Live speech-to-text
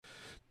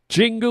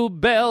Jingle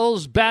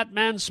bells,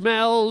 Batman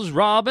smells,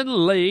 Robin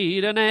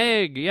laid an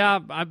egg. Yeah,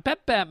 I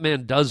bet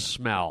Batman does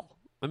smell.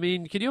 I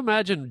mean, can you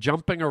imagine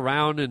jumping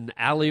around in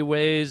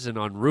alleyways and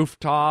on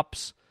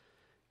rooftops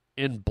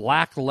in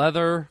black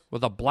leather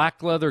with a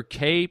black leather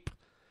cape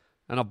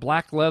and a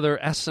black leather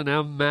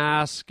S&M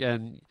mask,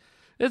 and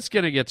it's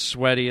going to get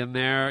sweaty in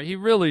there. He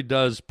really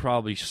does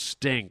probably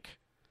stink.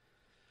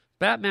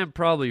 Batman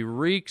probably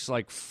reeks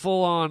like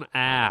full-on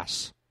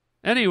ass.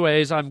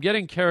 Anyways, I'm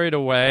getting carried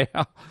away.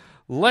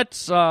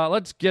 Let's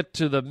get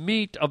to the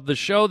meat of the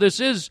show. This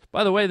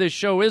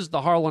show is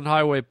the Harland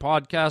Highway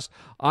Podcast.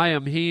 I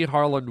am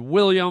Harland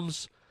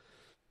Williams,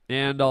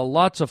 and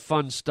lots of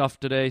fun stuff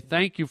today.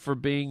 Thank you for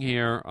being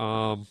here.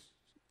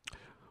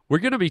 We're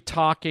going to be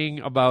talking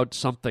about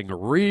something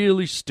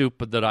really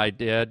stupid that I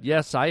did.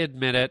 Yes, I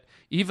admit it.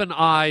 Even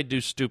I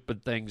do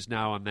stupid things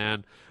now and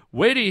then.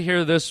 Wait till you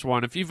hear this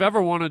one. If you've ever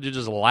wanted to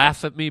just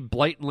laugh at me,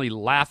 blatantly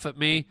laugh at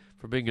me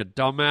for being a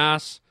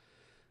dumbass,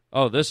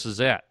 this is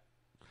it.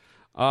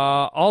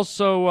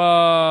 Also,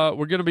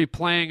 we're going to be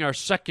playing our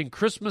second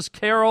Christmas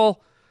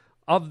Carol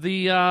of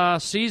the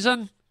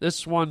season.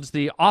 This one's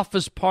the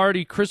Office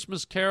Party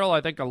Christmas Carol.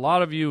 I think a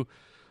lot of you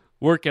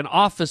work in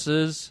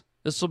offices.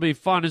 This will be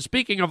fun. And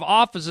speaking of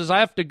offices, I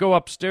have to go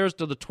upstairs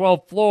to the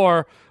 12th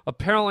floor.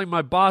 Apparently,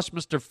 my boss,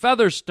 Mr.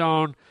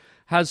 Featherstone,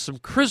 has some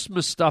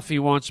Christmas stuff he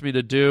wants me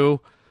to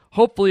do.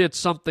 Hopefully, it's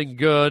something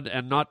good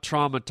and not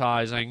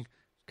traumatizing,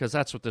 because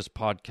that's what this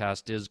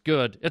podcast is.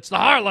 Good. It's the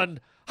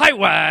Harland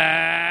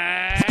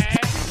Highway!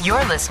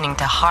 You're listening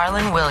to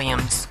Harland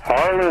Williams.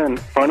 Harland,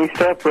 funny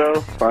stuff,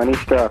 bro. Funny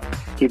stuff.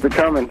 Keep it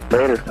coming.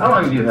 Later. How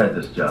long have you had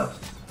this job?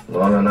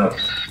 Long enough.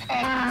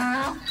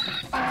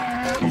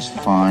 He's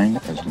fine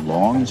as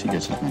long as he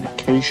gets his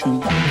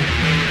medication.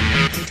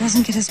 He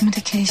doesn't get his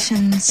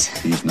medications.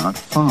 He's not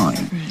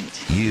fine.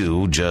 Right.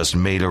 You just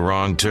made a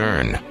wrong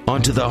turn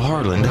onto the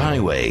Harland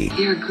Highway.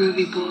 You're a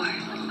groovy boy.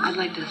 I'd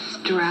like to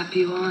strap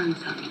you on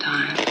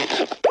sometime.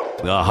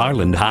 The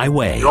Harland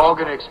Highway. You're all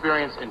going to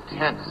experience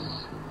intense,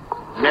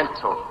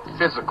 mental,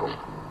 physical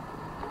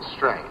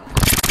strain.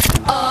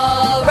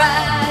 All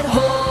right,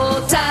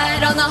 hold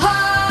tight on the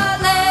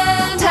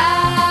Harland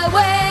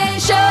Highway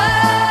show.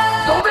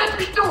 Don't make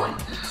me do it.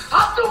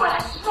 I'll do it, I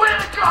swear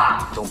to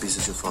God. Don't be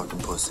such a fucking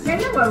pussy. You're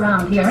new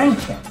around here,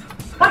 ain't you?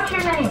 What's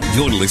your name?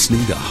 You're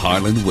listening to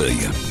Harland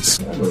Williams.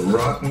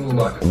 Rotten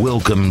luck.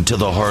 Welcome to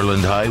the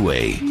Harland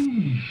Highway.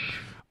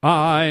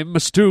 I'm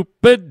a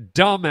stupid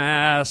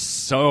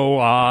dumbass. Oh,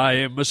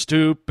 I'm a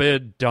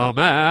stupid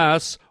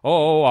dumbass.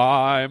 Oh,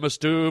 I'm a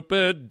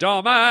stupid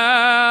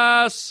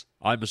dumbass.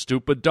 I'm a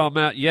stupid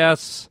dumbass.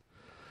 Yes,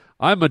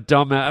 I'm a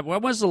dumbass.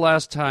 When was the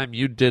last time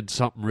you did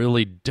something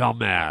really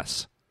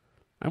dumbass?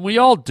 And we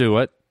all do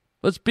it.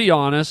 Let's be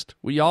honest.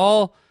 We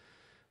all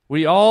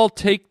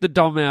take the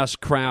dumbass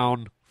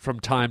crown from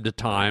time to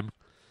time.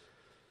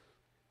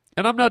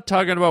 And I'm not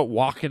talking about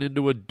walking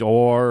into a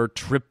door or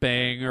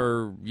tripping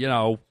or,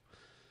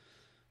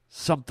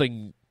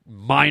 something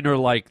minor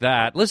like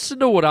that. Listen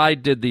to what I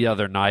did the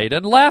other night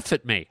and laugh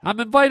at me. I'm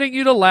inviting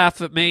you to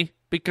laugh at me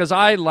because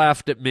I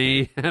laughed at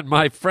me and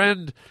my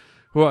friend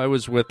who I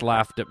was with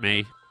laughed at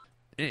me.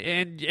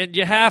 And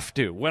you have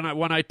to. When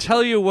I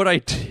tell you what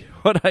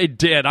I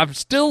did, I'm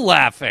still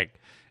laughing.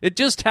 It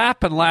just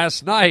happened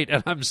last night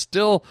and I've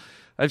still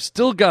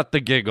got the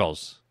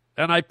giggles.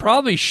 And I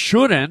probably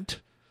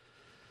shouldn't.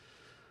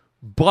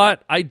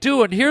 But I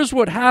do, and here's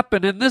what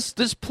happened, and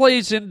this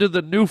plays into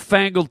the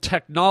newfangled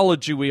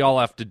technology we all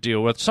have to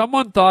deal with.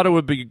 Someone thought it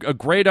would be a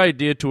great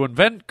idea to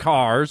invent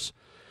cars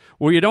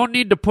where you don't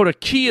need to put a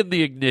key in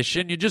the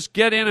ignition. You just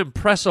get in and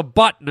press a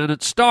button, and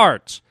it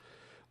starts.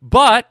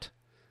 But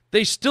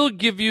they still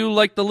give you,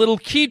 like, the little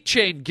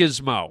keychain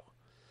gizmo.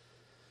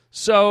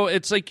 So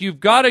it's like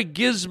you've got a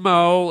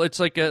gizmo. It's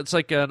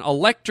like an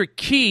electric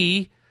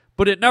key,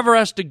 but it never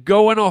has to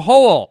go in a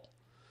hole.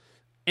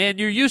 And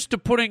you're used to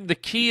putting the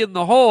key in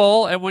the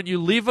hole, and when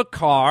you leave a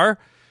car,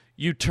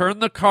 you turn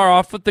the car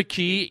off with the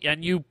key,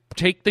 and you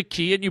take the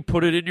key and you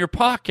put it in your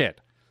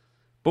pocket.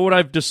 But what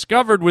I've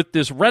discovered with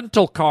this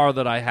rental car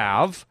that I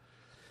have,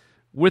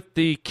 with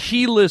the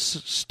keyless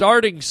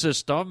starting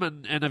system,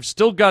 and I've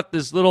still got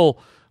this little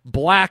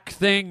black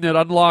thing that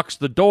unlocks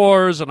the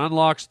doors and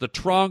unlocks the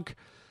trunk,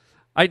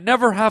 I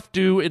never have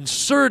to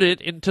insert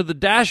it into the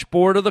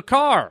dashboard of the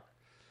car.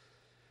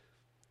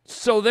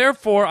 So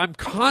therefore, I'm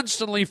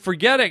constantly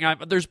forgetting.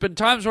 There's been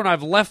times when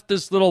I've left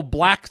this little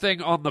black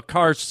thing on the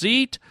car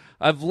seat.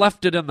 I've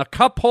left it in the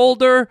cup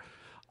holder.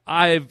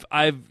 It's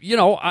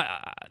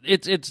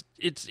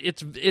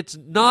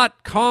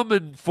not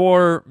common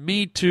for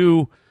me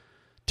to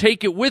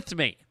take it with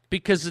me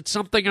because it's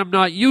something I'm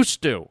not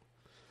used to.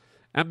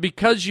 And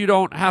because you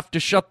don't have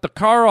to shut the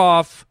car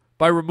off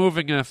by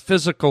removing a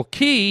physical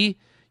key,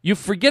 you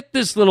forget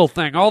this little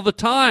thing all the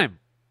time.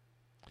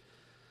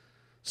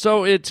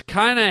 So it's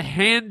kind of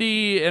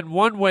handy in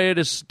one way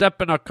to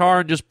step in a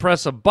car and just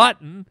press a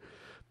button,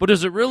 but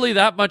is it really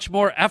that much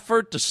more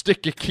effort to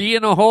stick a key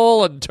in a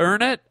hole and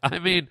turn it? I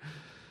mean,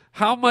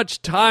 how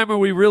much time are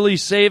we really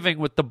saving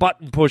with the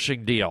button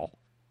pushing deal?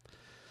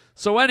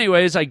 So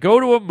anyways, I go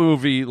to a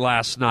movie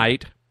last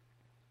night,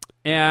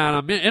 and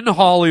I'm in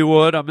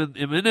Hollywood. I'm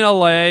in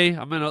L.A.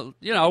 I'm in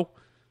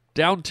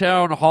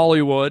downtown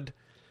Hollywood.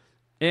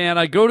 And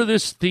I go to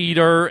this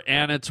theater,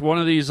 and it's one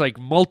of these like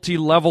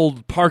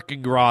multi-leveled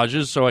parking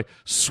garages. So I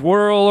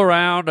swirl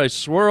around, I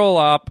swirl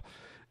up,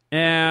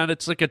 and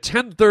it's like a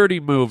 10:30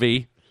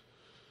 movie.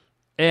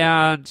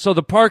 And so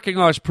the parking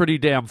lot's pretty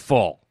damn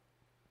full.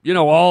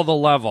 All the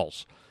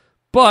levels.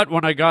 But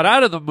when I got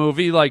out of the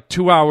movie, like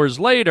 2 hours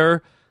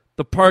later,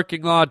 the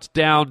parking lot's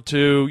down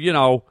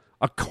to,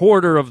 a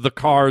quarter of the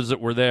cars that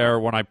were there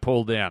when I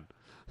pulled in.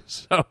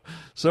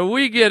 So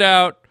we get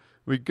out,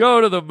 we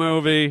go to the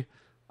movie.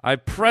 I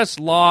press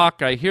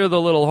lock. I hear the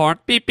little horn.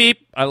 Beep,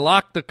 beep. I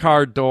lock the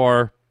car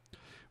door.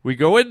 We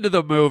go into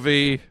the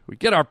movie. We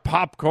get our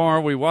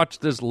popcorn. We watch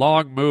this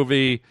long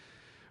movie.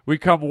 We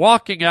come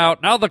walking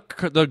out. Now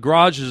the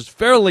garage is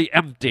fairly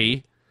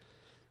empty.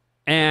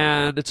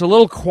 And it's a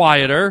little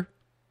quieter.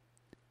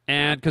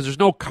 And because there's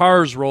no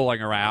cars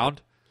rolling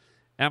around.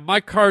 And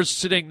my car's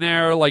sitting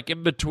there like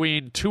in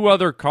between two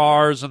other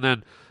cars. And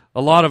then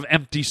a lot of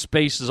empty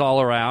spaces all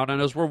around.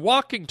 And as we're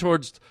walking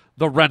towards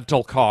the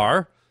rental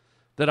car,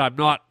 that I'm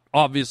not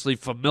obviously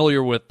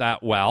familiar with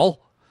that well,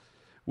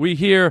 we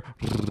hear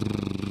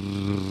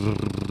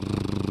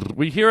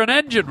an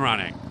engine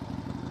running.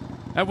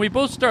 And we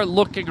both start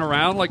looking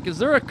around like, is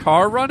there a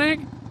car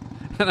running?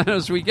 And then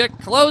as we get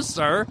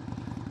closer,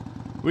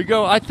 we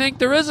go, I think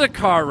there is a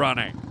car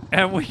running.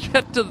 And we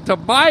get to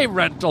my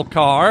rental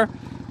car,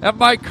 and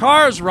my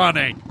car's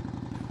running.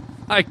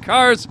 My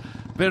car's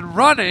been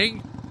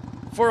running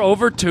for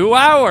over 2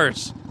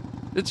 hours.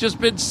 It's just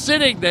been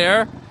sitting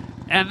there.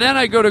 And then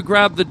I go to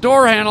grab the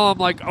door handle. I'm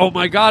like, oh,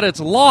 my God, it's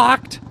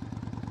locked.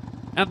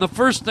 And the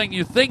first thing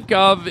you think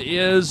of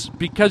is,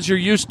 because you're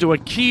used to a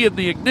key in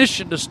the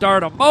ignition to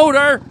start a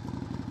motor,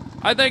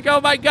 I think, oh,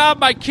 my God,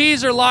 my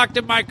keys are locked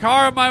in my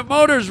car and my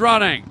motor's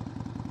running.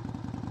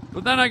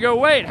 But then I go,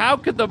 wait, how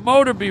could the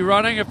motor be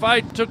running if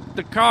I took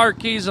the car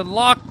keys and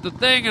locked the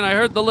thing and I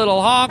heard the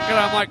little honk and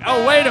I'm like,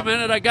 oh, wait a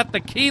minute, I got the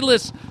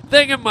keyless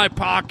thing in my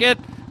pocket.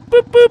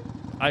 Boop, boop.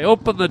 I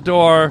open the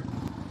door.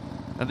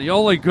 And the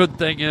only good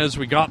thing is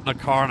we got in the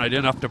car and I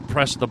didn't have to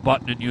press the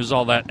button and use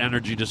all that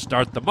energy to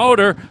start the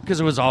motor because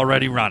it was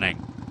already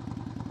running.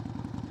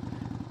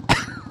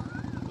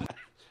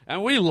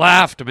 And we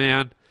laughed,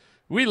 man.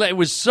 It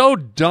was so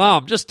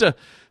dumb just to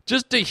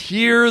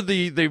hear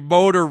the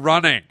motor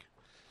running.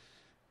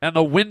 And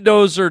the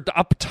windows are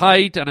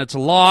uptight and it's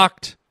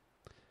locked.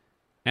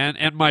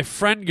 And my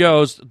friend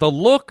goes, the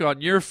look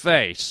on your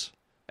face.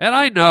 And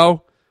I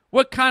know.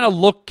 What kind of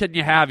look can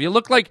you have? You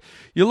look like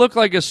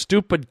a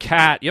stupid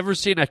cat. You ever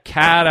seen a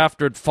cat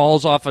after it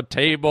falls off a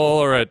table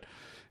or it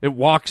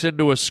walks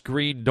into a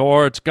screen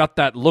door? It's got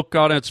that look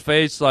on its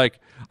face like,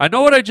 I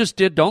know what I just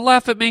did. Don't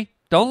laugh at me.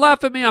 Don't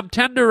laugh at me. I'm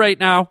tender right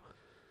now.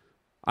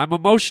 I'm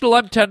emotional.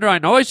 I'm tender. I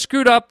know I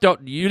screwed up.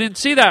 You didn't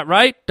see that,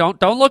 right?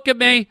 Don't look at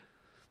me.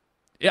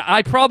 Yeah,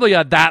 I probably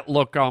had that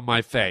look on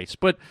my face,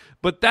 but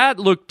that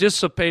look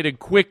dissipated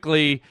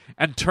quickly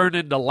and turned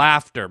into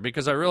laughter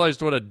because I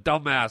realized what a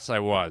dumbass I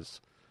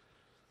was.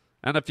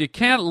 And if you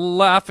can't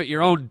laugh at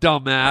your own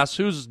dumbass,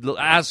 whose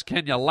ass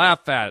can you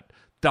laugh at,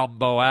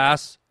 Dumbo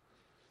ass?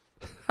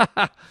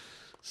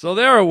 So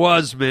there it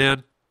was,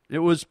 man. It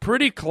was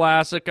pretty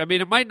classic. I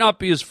mean, it might not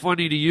be as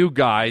funny to you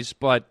guys,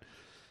 but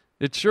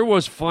it sure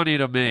was funny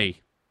to me.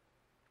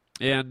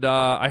 And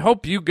I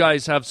hope you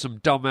guys have some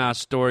dumbass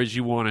stories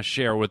you want to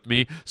share with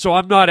me, so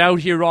I'm not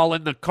out here all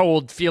in the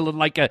cold feeling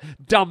like a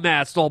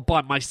dumbass all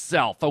by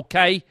myself,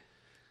 okay?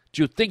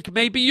 Do you think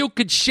maybe you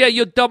could share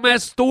your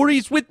dumbass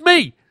stories with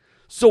me,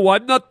 so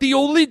I'm not the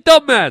only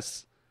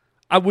dumbass?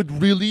 I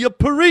would really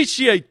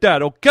appreciate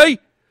that, okay?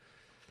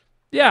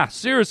 Yeah,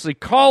 seriously,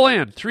 call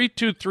in,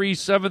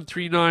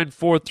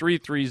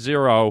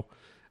 323-739-4330.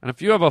 And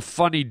if you have a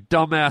funny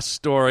dumbass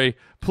story,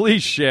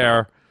 please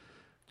share.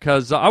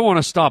 Because I want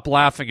to stop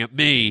laughing at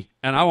me,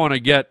 and I want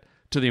to get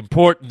to the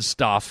important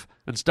stuff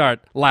and start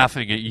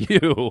laughing at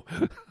you.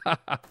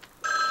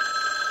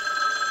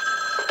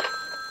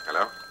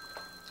 Hello?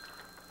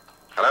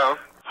 Hello?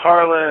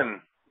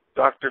 Harlan,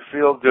 Dr.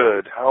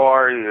 Feelgood, how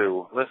are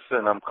you?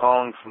 Listen, I'm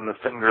calling from the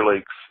Finger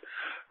Lakes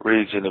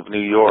region of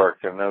New York.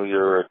 I know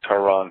you're a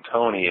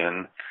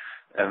Torontonian,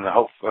 and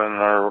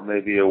are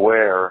maybe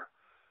aware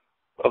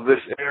of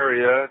this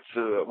area. It's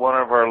one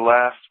of our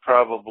last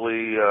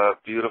probably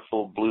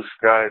beautiful blue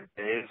sky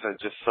days. I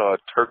just saw a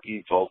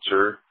turkey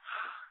vulture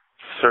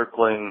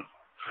circling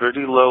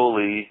pretty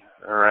lowly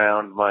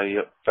around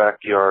my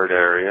backyard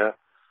area,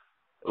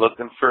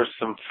 looking for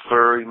some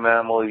furry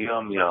mammal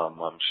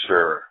yum-yum, I'm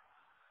sure.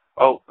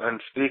 Oh,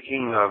 and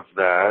speaking of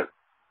that,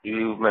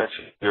 you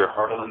mentioned your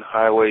Harlan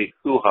Highway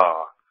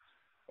hoo-ha.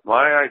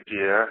 My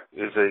idea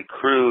is a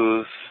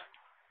cruise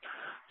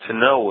to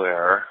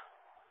nowhere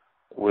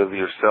with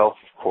yourself,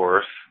 of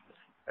course,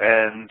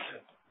 and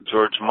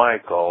George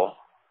Michael,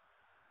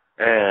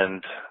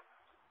 and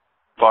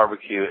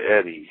Barbecue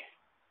Eddie,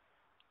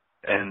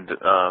 and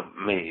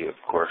me,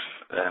 of course,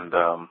 and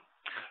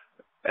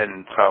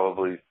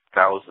probably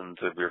thousands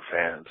of your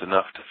fans,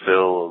 enough to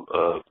fill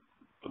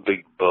a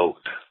big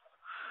boat.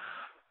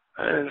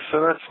 And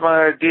so that's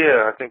my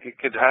idea. I think it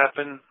could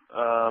happen.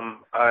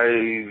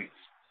 I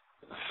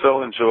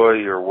so enjoy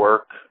your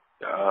work.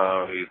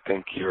 You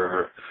think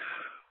you're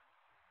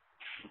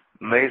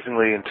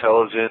amazingly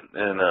intelligent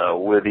and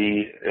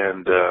witty,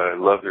 and I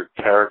love your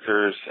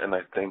characters, and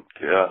I think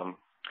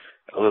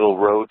a little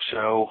road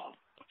show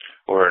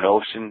or an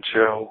ocean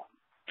show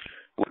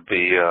would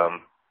be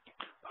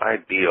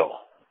ideal.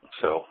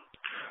 So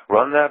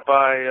run that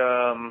by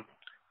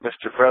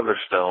Mr.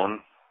 Featherstone,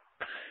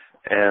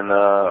 and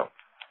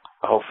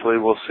hopefully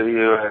we'll see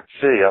you at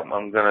sea.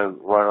 I'm going to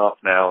run off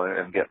now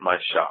and get my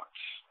shots.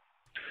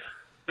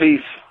 Peace.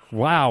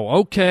 Wow,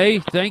 okay.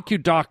 Thank you,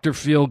 Dr.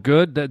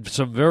 Feelgood. That's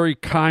some very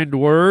kind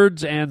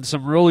words and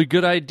some really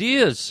good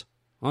ideas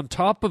on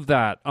top of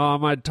that.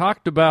 I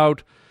talked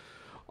about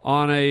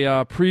on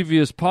a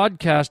previous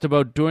podcast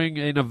about doing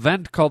an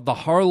event called the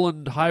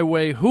Harland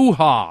Highway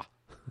Hoo-Ha,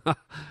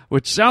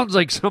 which sounds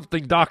like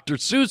something Dr.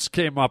 Seuss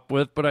came up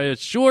with, but I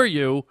assure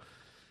you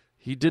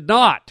he did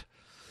not.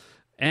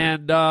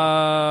 And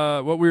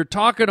what we were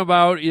talking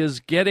about is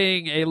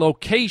getting a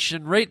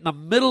location right in the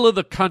middle of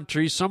the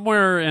country,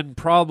 somewhere in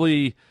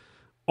probably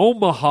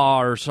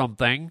Omaha or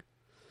something,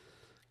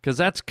 because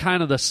that's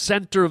kind of the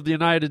center of the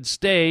United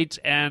States,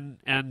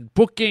 and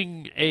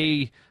booking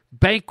a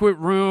banquet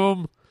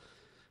room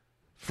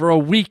for a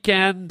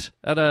weekend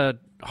at a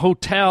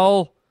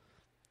hotel,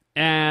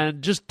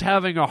 and just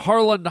having a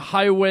Harland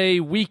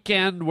Highway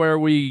weekend where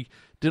we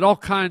did all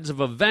kinds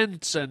of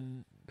events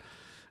and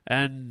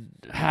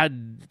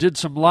did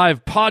some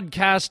live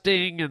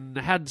podcasting and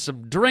had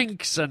some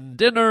drinks and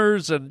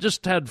dinners and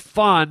just had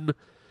fun.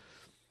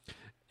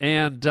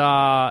 And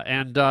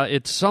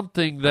it's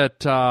something that,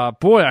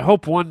 boy, I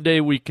hope one day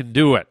we can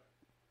do it.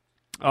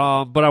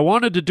 But I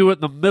wanted to do it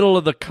in the middle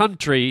of the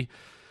country,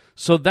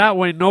 so that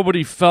way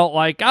nobody felt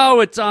like, oh,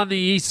 it's on the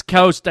East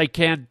Coast, I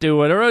can't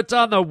do it, or it's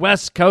on the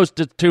West Coast,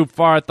 it's too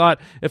far. I thought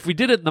if we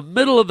did it in the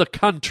middle of the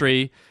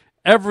country,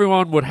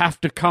 everyone would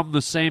have to come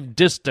the same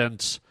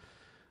distance,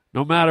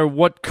 no matter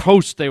what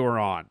coast they were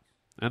on.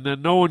 And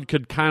then no one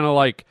could kind of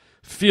like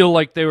feel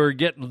like they were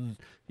getting,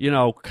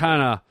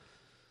 kind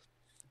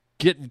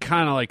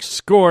of like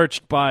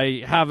scorched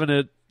by having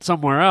it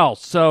somewhere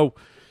else. So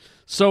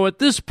at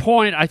this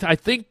point, I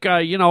think,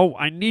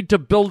 I need to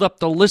build up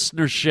the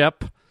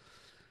listenership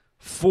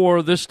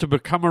for this to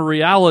become a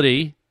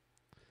reality.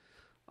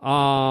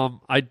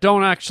 I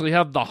don't actually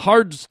have the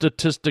hard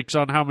statistics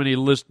on how many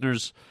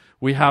listeners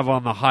we have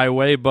on the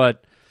highway,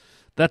 but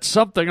that's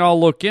something I'll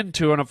look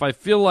into, and if I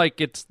feel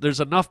like there's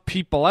enough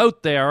people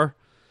out there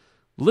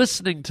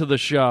listening to the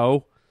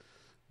show,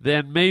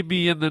 then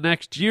maybe in the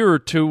next year or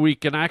two we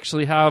can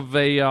actually have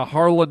a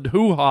Harland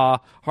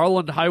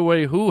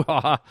Highway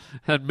Hoo-Ha,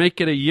 and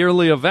make it a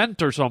yearly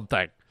event or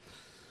something.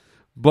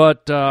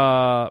 But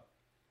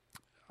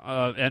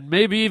and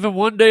maybe even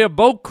one day a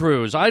boat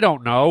cruise. I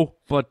don't know,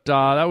 but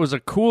that was a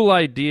cool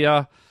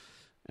idea.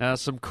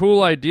 Some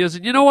cool ideas.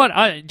 And you know what?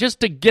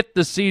 Just to get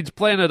the seeds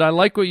planted, I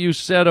like what you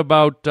said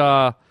about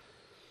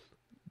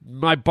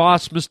my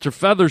boss, Mr.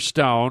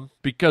 Featherstone,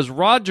 because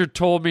Roger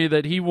told me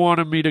that he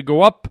wanted me to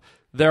go up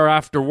there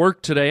after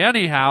work today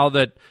anyhow,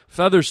 that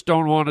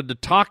Featherstone wanted to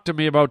talk to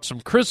me about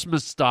some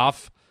Christmas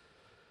stuff.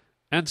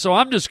 And so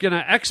I'm just going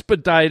to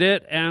expedite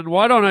it, and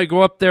why don't I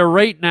go up there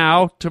right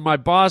now to my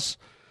boss,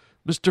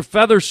 Mr.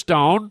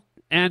 Featherstone,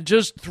 and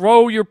just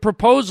throw your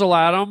proposal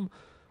at him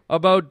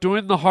about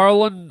doing the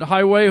Harland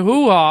Highway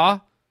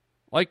Hoo-Ha,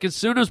 like as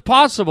soon as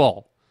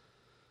possible.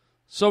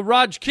 So,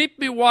 Raj, keep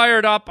me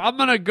wired up. I'm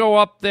going to go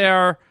up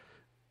there,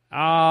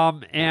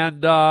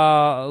 and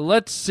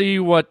let's see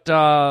what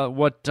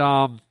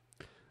my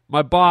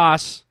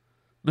boss,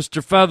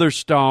 Mr.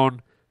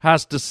 Featherstone,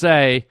 has to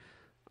say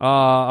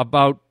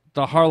about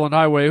the Harland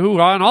Highway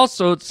Hoo-Ha. And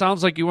also, it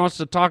sounds like he wants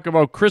to talk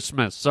about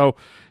Christmas. So,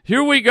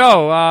 here we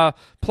go.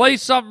 Play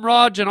something,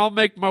 Raj, and I'll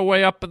make my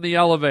way up in the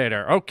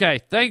elevator.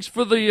 Okay, thanks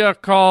for the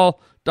call,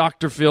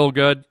 Dr.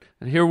 Feelgood.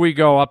 And here we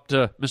go up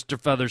to Mr.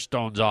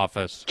 Featherstone's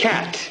office.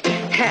 Cat,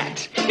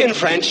 hat. In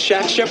French,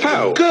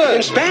 chapeau. Good.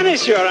 In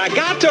Spanish, you're a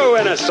gato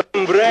and a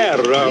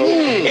sombrero.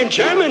 In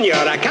German, you're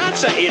a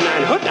katze in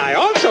ein Hut, I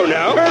also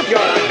know. You're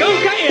a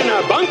gunka in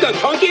a bunker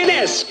punky an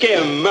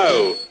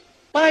Eskimo.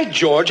 By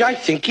George, I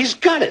think he's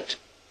got it.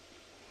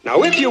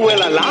 Now, if you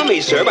will allow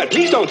me, sir, but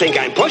please don't think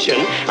I'm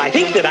pushing, I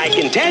think that I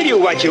can tell you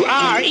what you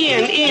are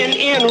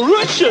in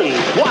Russian.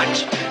 What?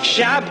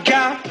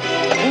 Shabka,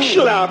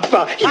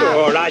 shlappa.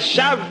 You're a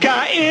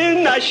shabka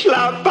in a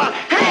shlappa.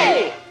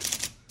 Hey!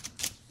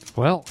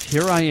 Well,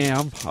 here I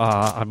am.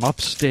 I'm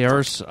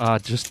upstairs,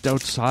 just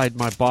outside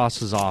my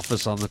boss's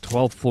office on the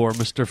 12th floor,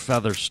 Mr.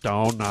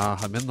 Featherstone.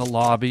 I'm in the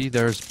lobby.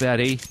 There's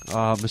Betty,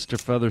 Mr.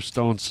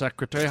 Featherstone's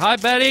secretary. Hi,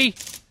 Betty.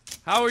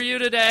 How are you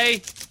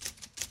today?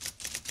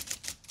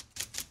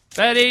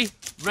 Betty,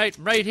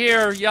 right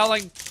here,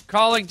 yelling,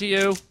 calling to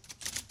you.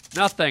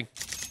 Nothing.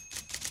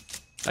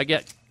 I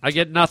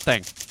get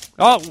nothing.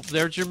 Oh,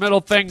 there's your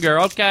middle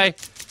finger. Okay.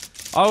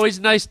 Always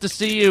nice to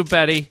see you,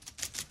 Betty.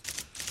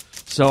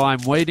 So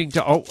I'm waiting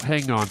to... Oh,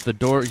 hang on. The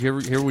door... Here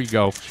we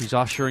go. She's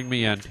ushering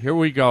me in. Here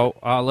we go.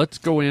 Let's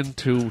go in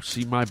to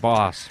see my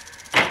boss.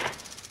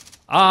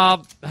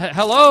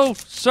 Hello,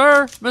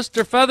 sir?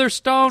 Mr.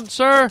 Featherstone,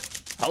 sir?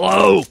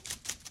 Hello?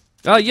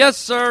 Yes,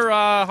 sir.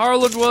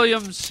 Harlan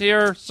Williams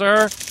here,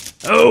 sir.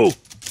 Who?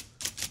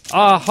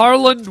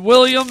 Harlan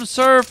Williams,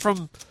 sir,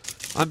 from...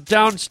 I'm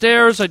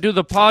downstairs. I do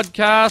the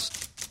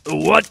podcast. The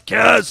what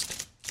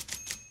cast?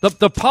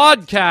 The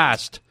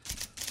podcast.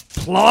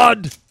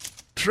 Plod...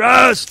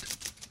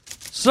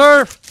 Trust.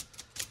 Sir?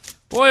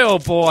 Boy, oh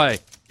boy.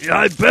 Yeah,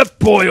 I bet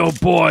boy, oh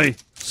boy.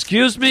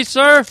 Excuse me,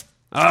 sir?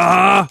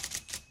 What?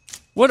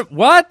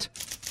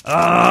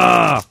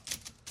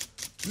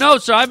 No,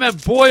 sir, I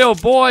meant boy, oh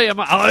boy.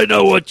 I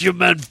know what you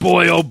meant,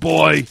 boy, oh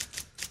boy.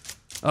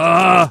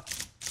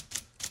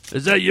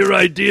 Is that your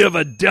idea of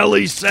a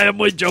deli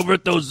sandwich over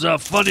at those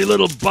funny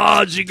little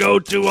bars you go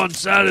to on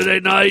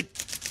Saturday night?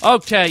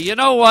 Okay, you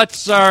know what,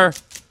 sir?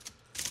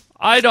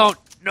 I don't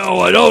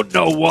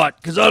know what,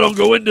 because I don't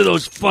go into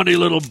those funny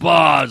little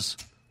bars.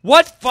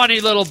 What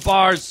funny little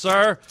bars,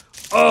 sir?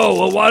 Oh,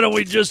 well, why don't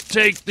we just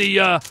take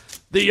the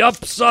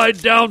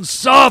upside-down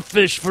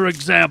sawfish, for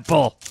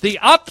example? The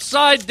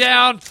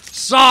upside-down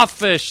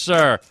sawfish,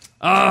 sir.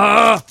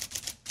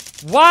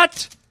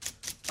 What?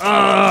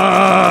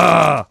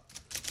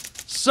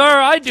 Sir,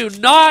 I do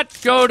not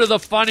go to the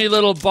funny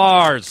little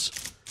bars.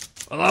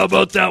 Well, how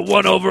about that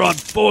one over on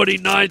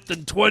 49th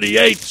and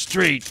 28th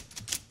Street?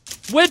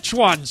 Which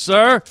one,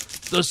 sir?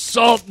 The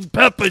Salt and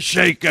Pepper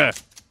Shaker.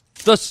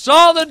 The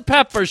Salt and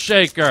Pepper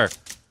Shaker.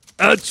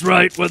 That's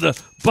right, where the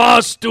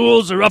bar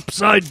stools are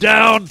upside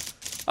down.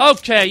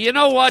 Okay, you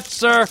know what,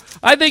 sir?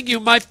 I think you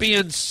might be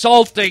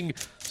insulting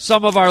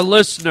some of our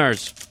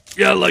listeners.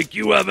 Yeah, like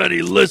you have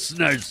any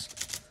listeners.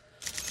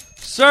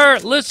 Sir,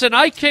 listen,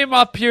 I came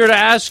up here to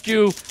ask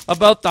you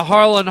about the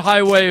Harlan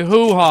Highway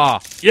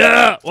hoo-ha.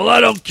 Yeah, well, I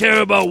don't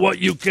care about what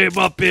you came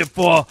up here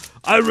for.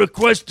 I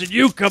requested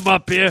you come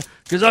up here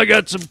because I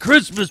got some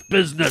Christmas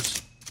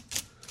business.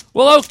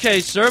 Well,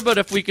 okay, sir, but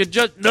if we could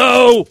just...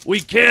 No,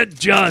 we can't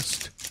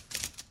just.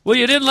 Well,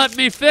 you didn't let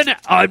me finish.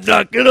 I'm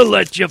not going to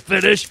let you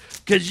finish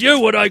because you're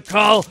what I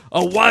call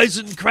a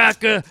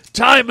wisecracker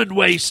time and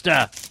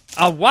waster.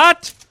 A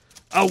what?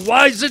 A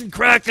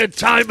wisecracker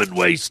time and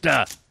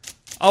waster.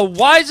 A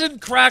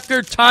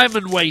wisecracker time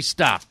and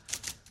waster.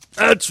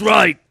 That's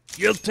right.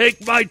 You'll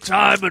take my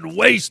time and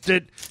waste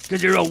it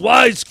because you're a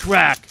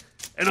wisecrack.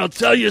 And I'll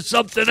tell you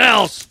something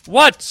else.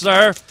 What,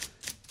 sir?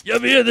 You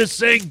ever hear this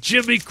saying,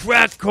 Jimmy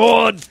crack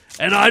corn,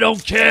 and I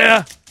don't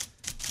care?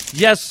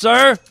 Yes,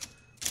 sir.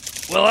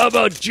 Well, how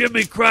about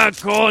Jimmy crack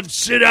corn,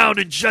 sit down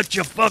and shut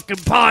your fucking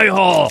pie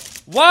hole?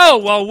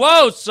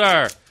 Whoa,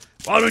 sir.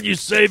 Why don't you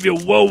save your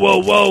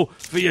whoa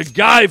for your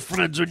guy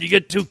friends when you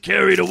get too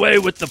carried away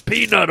with the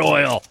peanut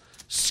oil?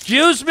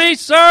 Excuse me,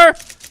 sir?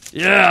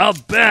 Yeah, I'll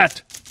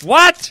bet.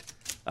 What?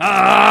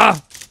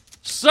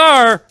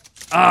 Sir?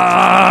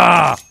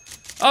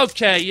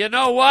 Okay, you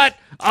know what?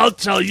 I'll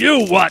tell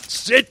you what.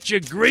 Sit your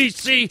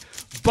greasy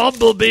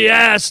bumblebee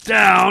ass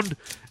down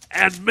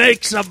and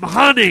make some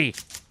honey.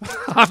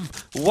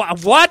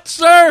 What,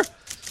 sir?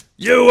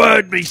 You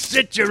heard me.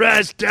 Sit your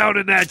ass down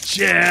in that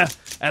chair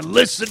and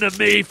listen to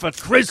me for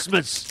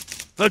Christmas.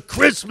 For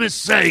Christmas'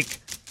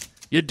 sake.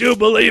 You do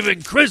believe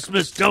in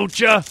Christmas, don't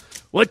you?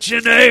 What's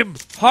your name?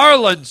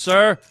 Harlan,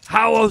 sir.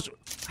 Harlan,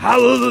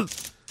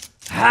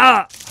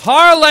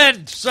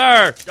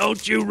 sir.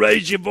 Don't you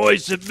raise your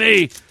voice at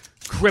me,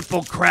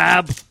 cripple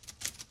crab.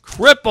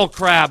 Cripple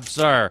crab,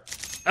 sir.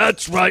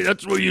 That's right.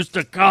 That's what we used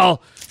to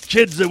call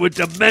kids that were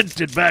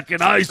demented back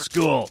in high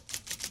school.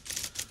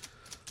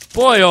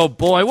 Boy, oh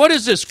boy, what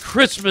is this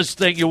Christmas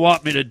thing you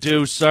want me to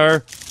do,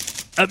 sir?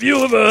 Have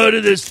you ever heard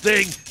of this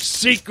thing,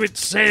 Secret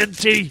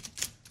Santa?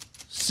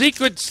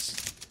 Secret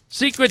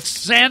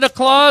Santa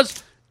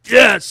Claus?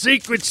 Yeah,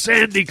 Secret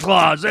Sandy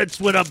Claus. That's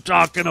what I'm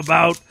talking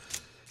about.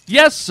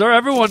 Yes, sir.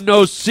 Everyone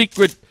knows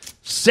Secret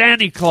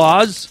Santa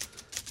Claus.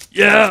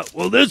 Yeah,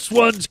 well, this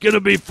one's going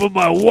to be for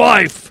my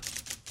wife.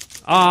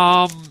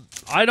 I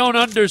don't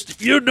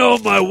understand. You know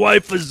my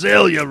wife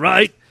Azalea,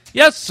 right?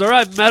 Yes, sir.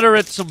 I've met her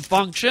at some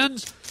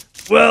functions.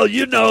 Well,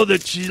 you know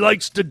that she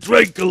likes to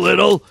drink a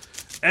little,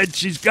 and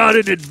she's got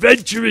an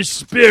adventurous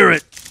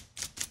spirit.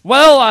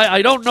 Well,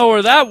 I don't know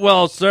her that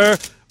well, sir.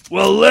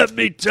 Well, let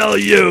me tell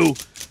you,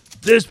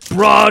 this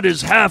broad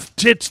is half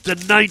tits to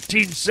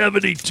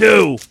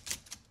 1972.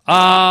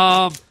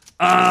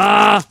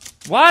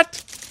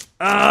 What?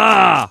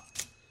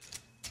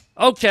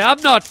 Okay,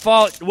 I'm not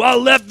following.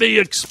 Well, let me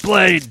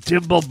explain,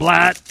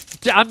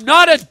 Dimbleblatt. I'm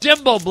not a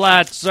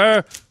Dimbleblatt,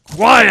 sir.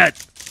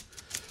 Quiet.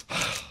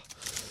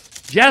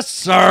 Yes,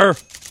 sir.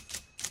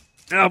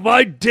 Now,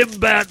 my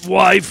Dimbat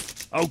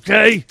wife,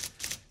 okay,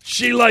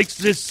 she likes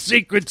this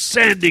Secret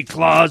Sandy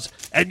Claus,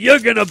 and you're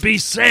gonna be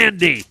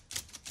Sandy.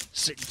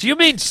 Do you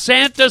mean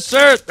Santa,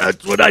 sir?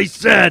 That's what I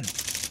said.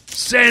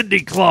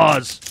 Sandy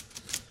Claus.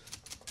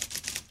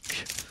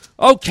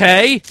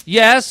 Okay,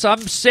 yes,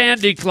 I'm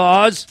Sandy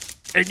Claus.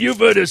 And you've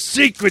heard of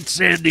Secret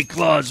Sandy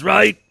Claus,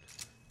 right?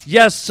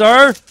 Yes,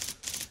 sir.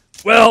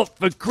 Well,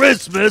 for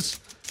Christmas,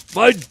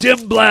 my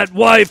dimblat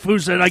wife, who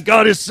said, I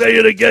gotta say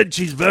it again,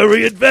 she's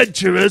very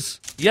adventurous.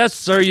 Yes,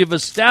 sir, you've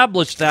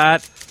established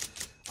that.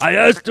 I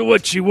asked her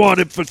what she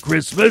wanted for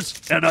Christmas,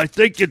 and I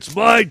think it's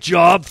my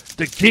job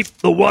to keep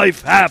the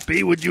wife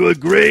happy. Would you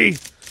agree?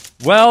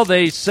 Well,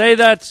 they say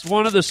that's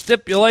one of the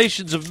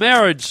stipulations of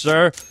marriage,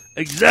 sir.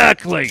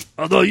 Exactly.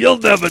 Although you'll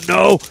never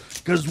know,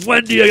 because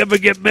when do you ever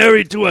get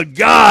married to a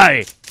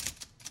guy?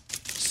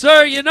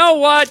 Sir, you know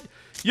what?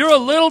 You're a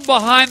little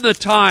behind the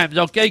times,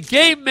 okay?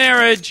 Gay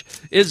marriage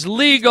is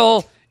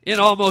legal in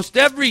almost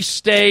every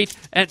state,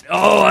 and...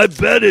 Oh, I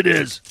bet it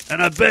is.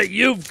 And I bet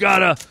you've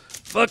got a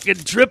fucking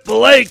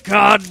AAA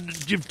card,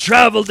 and you've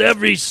traveled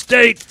every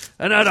state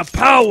and had a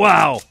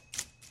powwow.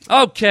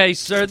 Okay,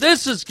 sir,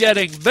 this is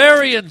getting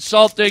very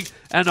insulting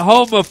and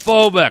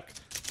homophobic.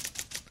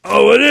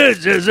 Oh, it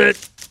is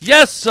it?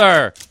 Yes,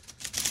 sir.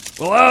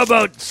 Well, how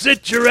about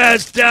sit your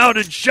ass down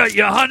and shut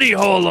your honey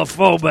hole,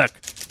 phobic?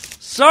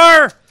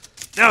 Sir?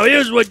 Now,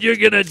 here's what you're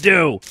gonna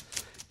do.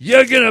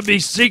 You're gonna be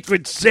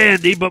Secret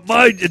Sandy, but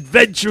my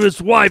adventurous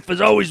wife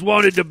has always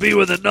wanted to be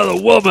with another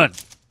woman.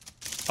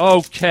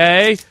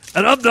 Okay.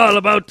 And I'm not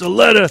about to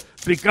let her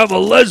become a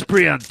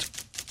lesbian.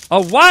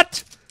 A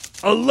what?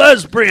 A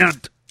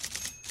lesbian.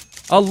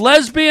 A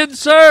lesbian,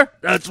 sir?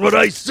 That's what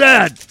I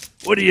said.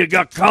 What, do you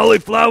got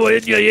cauliflower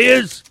in your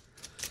ears?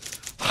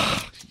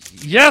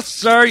 Yes,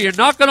 sir. You're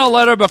not going to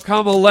let her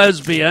become a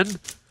lesbian.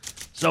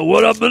 So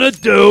what I'm going to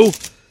do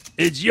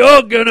is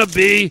you're going to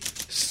be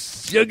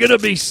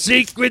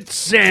Secret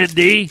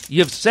Sandy.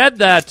 You've said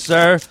that,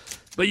 sir.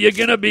 But you're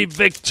going to be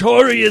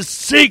Victoria's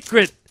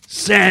Secret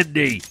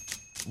Sandy.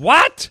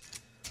 What?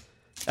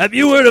 Have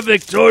you heard of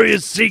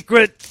Victoria's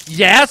Secret?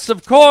 Yes,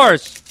 of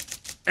course.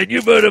 And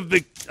you've heard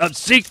of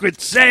Secret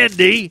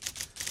Sandy?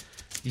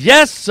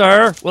 Yes,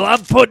 sir. Well,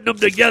 I'm putting them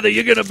together.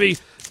 You're going to be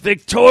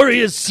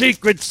Victoria's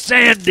Secret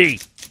Sandy.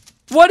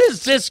 What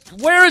is this?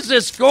 Where is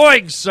this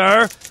going,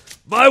 sir?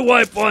 My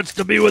wife wants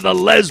to be with a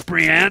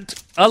lesbian.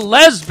 A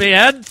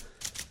lesbian?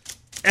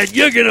 And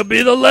you're going to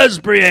be the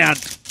lesbian.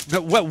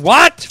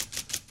 What?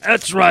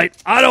 That's right.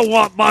 I don't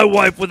want my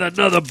wife with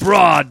another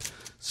broad.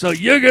 So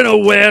you're going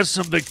to wear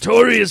some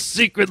Victoria's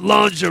Secret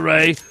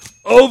lingerie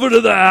over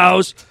to the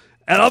house,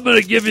 and I'm going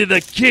to give you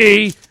the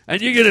key,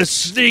 and you're going to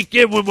sneak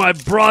in when my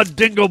broad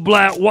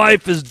dingleblat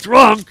wife is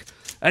drunk,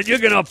 and you're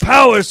going to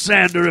power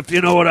sand her, if you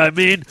know what I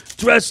mean,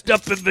 dressed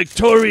up in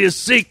Victoria's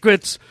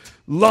Secret's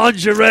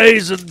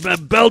lingeries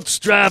and belt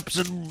straps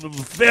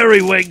and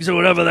fairy wings or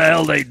whatever the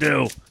hell they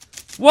do.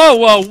 Whoa,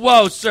 whoa,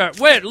 whoa, sir.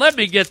 Wait, let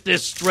me get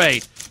this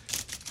straight.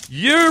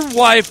 Your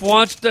wife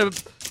wants to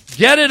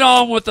get it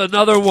on with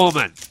another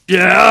woman.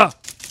 Yeah.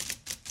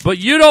 But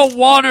you don't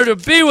want her to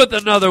be with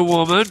another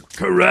woman.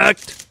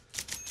 Correct.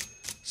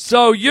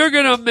 So you're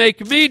going to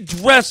make me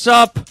dress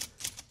up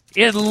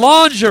in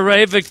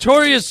lingerie,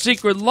 Victoria's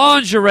Secret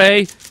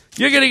lingerie.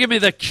 You're going to give me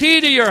the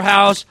key to your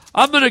house.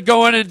 I'm going to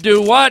go in and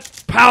do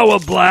what? Power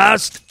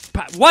blast.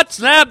 What's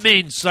that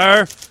mean,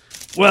 sir?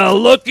 Well,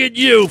 look at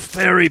you,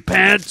 fairy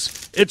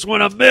pants. It's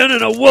when a man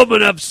and a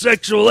woman have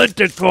sexual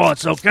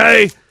intercourse,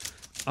 okay?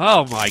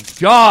 Oh, my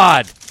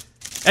God.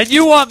 And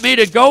you want me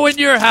to go in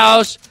your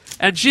house,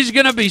 and she's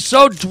going to be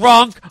so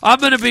drunk, I'm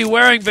going to be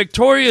wearing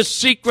Victoria's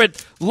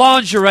Secret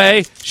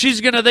lingerie.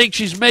 She's going to think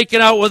she's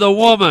making out with a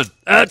woman.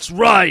 That's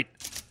right.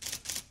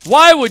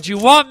 Why would you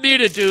want me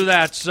to do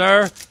that,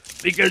 sir?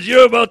 Because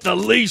you're about the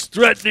least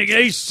threatening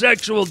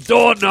asexual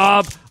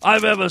doorknob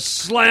I've ever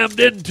slammed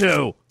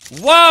into.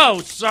 Whoa,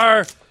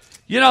 sir.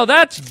 You know,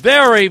 that's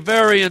very,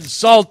 very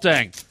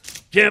insulting.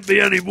 Can't be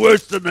any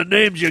worse than the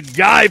names your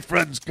guy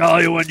friends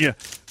call you when you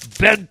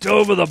bent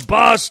over the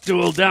bar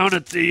stool down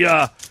at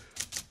the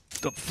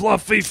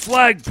fluffy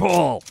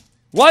flagpole.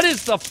 What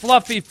is the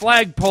fluffy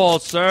flagpole,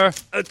 sir?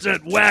 That's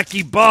that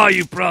wacky bar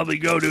you probably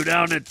go to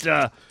down at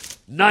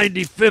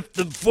 95th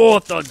and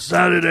 4th on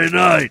Saturday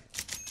night.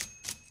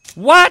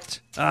 What?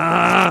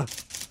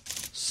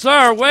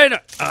 Sir, wait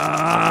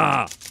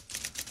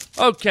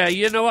Okay,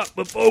 you know what?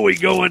 Before we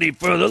go any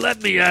further,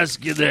 let me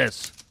ask you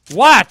this.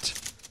 What?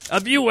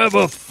 Have you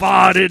ever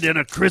farted in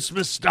a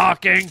Christmas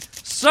stocking?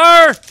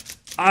 Sir,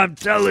 I'm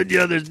telling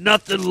you, there's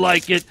nothing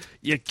like it.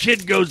 Your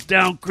kid goes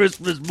down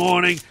Christmas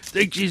morning,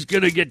 thinks he's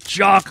going to get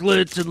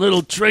chocolates and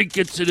little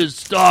trinkets in his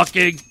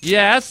stocking.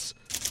 Yes?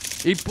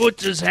 He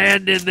puts his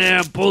hand in there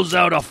and pulls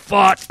out a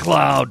fart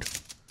cloud.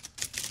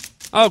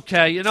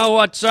 Okay, you know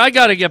what, sir? I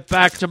got to get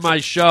back to my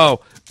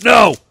show.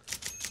 No!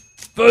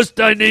 First,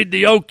 I need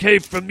the okay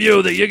from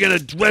you that you're going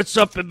to dress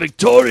up in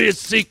Victoria's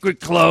Secret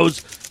clothes,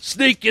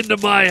 sneak into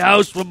my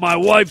house when my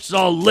wife's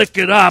all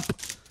liquored up,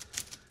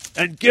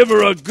 and give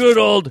her a good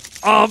old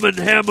Arm &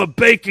 Hammer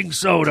baking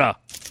soda.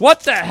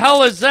 What the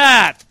hell is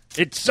that?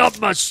 It's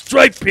something us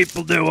straight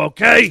people do,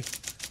 okay?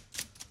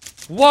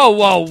 Whoa,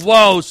 whoa,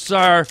 whoa,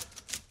 sir.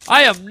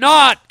 I am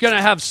not going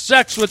to have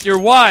sex with your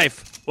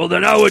wife. Well,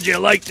 then how would you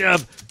like to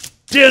have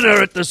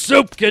dinner at the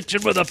soup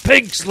kitchen with a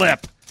pink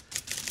slip?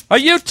 Are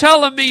you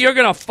telling me you're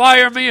going to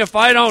fire me if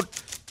I don't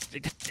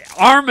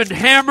Arm &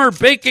 Hammer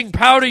baking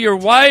powder your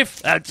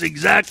wife? That's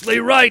exactly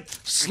right,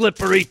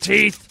 slippery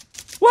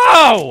teeth.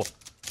 Whoa!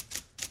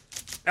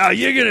 Now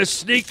you're going to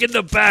sneak in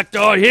the back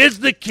door. Here's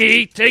the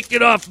key. Take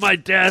it off my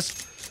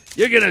desk.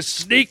 You're going to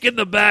sneak in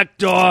the back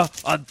door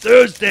on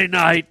Thursday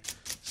night,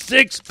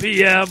 6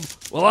 p.m.,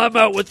 while I'm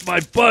out with my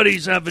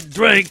buddies having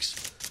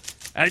drinks.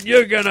 And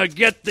you're going to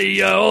get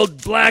the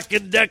old Black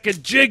 & Decker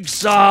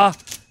jigsaw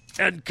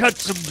and cut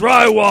some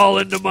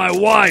drywall into my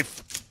wife.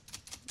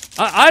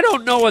 I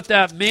don't know what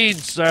that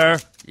means, sir.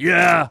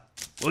 Yeah,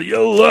 well,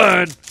 you'll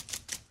learn.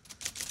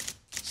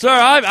 Sir,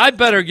 I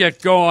better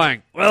get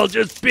going. Well,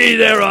 just be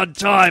there on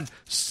time,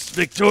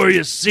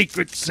 Victoria's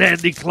Secret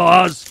Sandy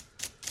Claus.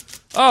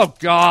 Oh,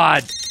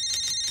 God.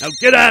 Now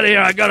get out of here.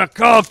 I got a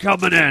call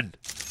coming in.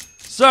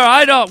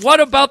 Sir, what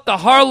about the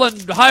Harlan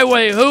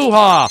Highway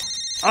hoo-ha?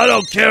 I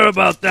don't care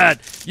about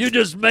that. You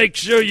just make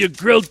sure you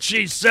grilled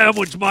cheese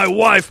sandwich my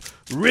wife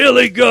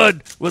really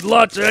good with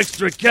lots of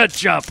extra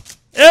ketchup.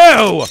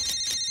 Ew!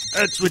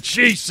 That's what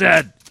she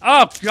said.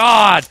 Oh,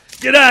 God.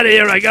 Get out of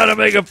here. I gotta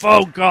make a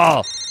phone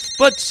call.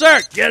 But, sir,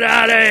 get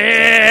out of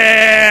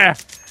here.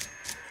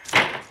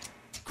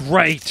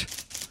 Great.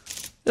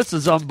 This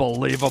is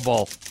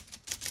unbelievable.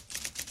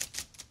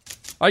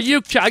 I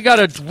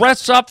gotta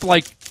dress up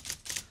like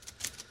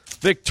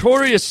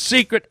Victoria's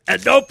Secret.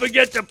 And don't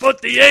forget to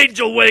put the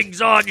angel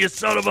wings on, you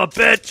son of a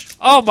bitch.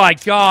 Oh, my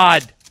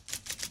God.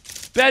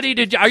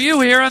 Betty, are you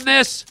hearing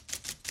this?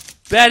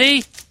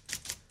 Betty?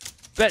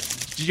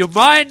 Do you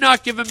mind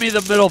not giving me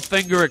the middle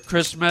finger at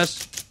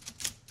Christmas?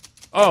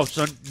 Oh,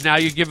 so now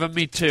you're giving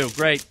me two.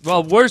 Great.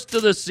 Well, worst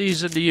of the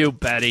season to you,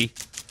 Betty.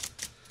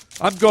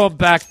 I'm going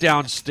back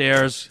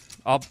downstairs.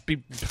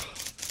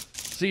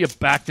 See you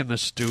back in the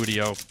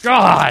studio.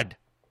 God!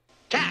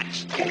 Cat.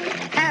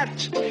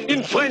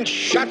 In French,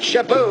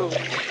 chapeau.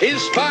 In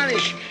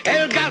Spanish,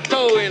 el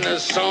gato in a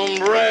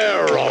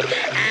sombrero.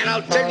 And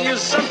I'll tell you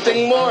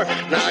something more.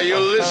 Now you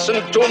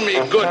listen to me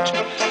good.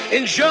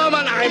 In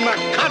German, I'm a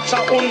Katze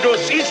und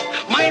das ist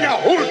meine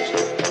Hut.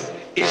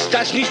 Ist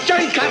das nicht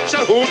dein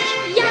Katzerhut?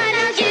 Ja,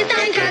 das ist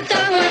ein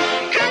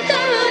Katzerhut.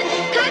 Katzerhut,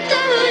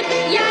 Katzerhut.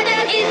 Ja,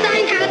 das ist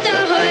ein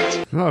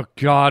Katzerhut. Oh,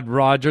 God,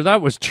 Roger,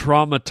 that was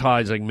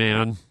traumatizing,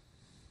 man.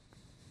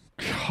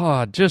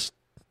 God, just...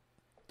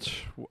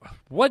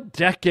 What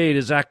decade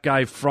is that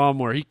guy from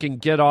where he can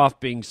get off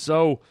being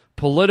so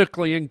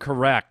politically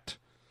incorrect?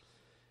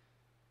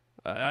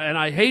 And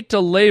I hate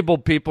to label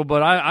people,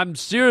 but I'm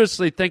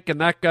seriously thinking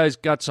that guy's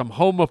got some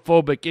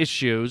homophobic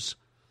issues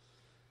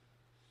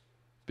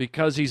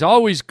because he's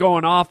always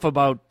going off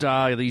about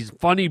these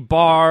funny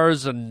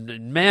bars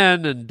and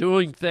men and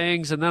doing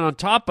things. And then on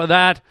top of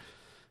that,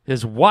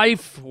 his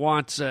wife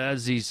wants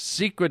these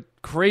secret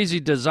crazy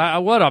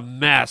desire. What a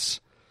mess.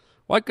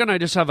 Why couldn't I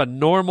just have a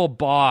normal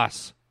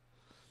boss?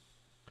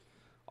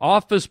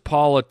 Office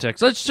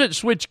politics. Let's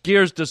switch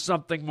gears to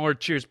something more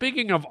cheer.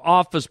 Speaking of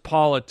office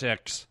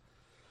politics,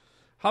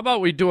 how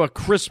about we do a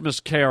Christmas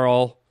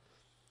carol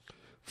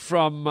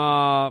from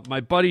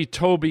my buddy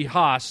Toby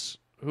Haas,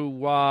 who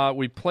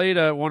we played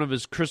one of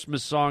his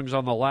Christmas songs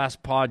on the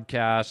last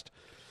podcast,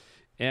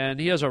 and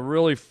he has a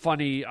really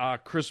funny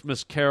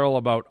Christmas carol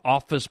about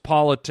office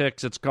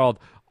politics. It's called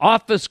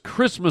Office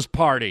Christmas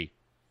Party.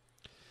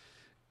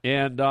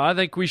 And I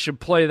think we should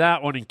play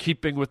that one in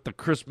keeping with the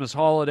Christmas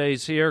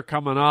holidays here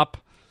coming up.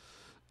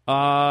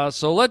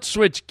 So let's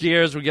switch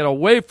gears. We get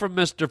away from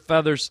Mr.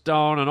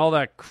 Featherstone and all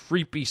that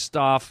creepy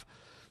stuff.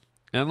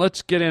 And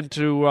let's get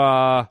into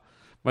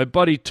my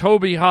buddy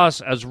Toby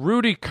Haas as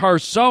Rudy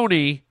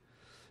Carsoni.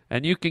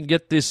 And you can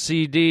get this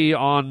CD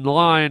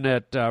online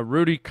at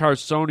Rudy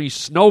Carsoni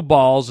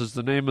Snowballs is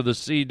the name of the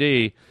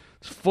CD.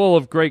 It's full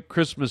of great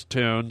Christmas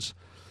tunes.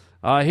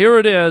 Here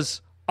it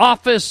is,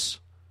 Office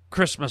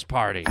Christmas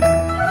Party. The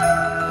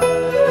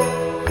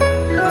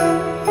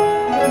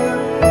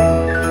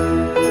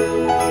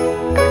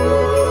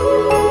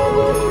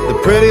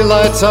pretty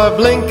lights are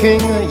blinking,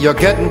 you're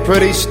getting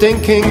pretty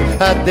stinking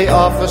at the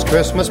office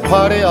Christmas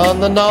party on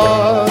the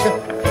nog.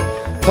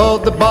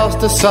 Told the boss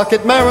to suck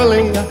it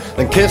merrily,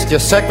 then kissed you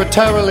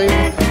secretarily.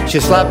 She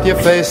slapped your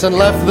face and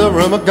left the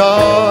room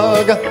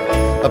agog.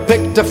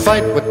 Picked a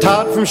fight with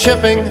Todd from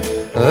shipping,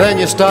 then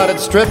you started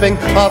stripping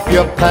off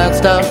your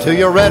pants down to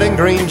your red and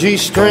green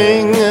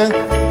G-string.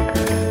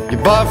 You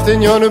barfed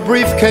in your new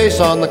briefcase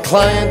on the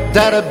client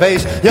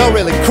database. You're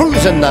really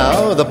cruising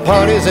now, the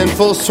party's in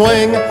full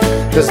swing,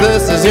 'cause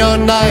this is your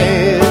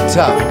night.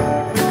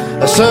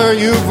 Sir,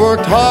 you've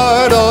worked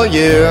hard all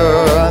year.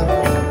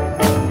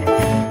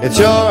 It's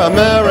your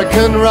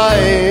American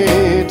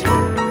right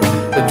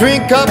to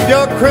drink up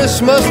your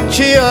Christmas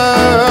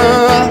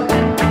cheer.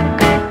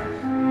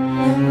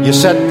 You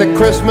set the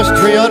Christmas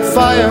tree on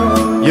fire.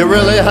 You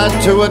really had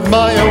to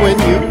admire when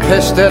you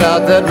pissed it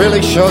out. That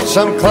really showed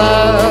some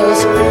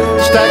class.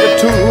 Staggered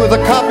to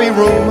the copy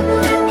room,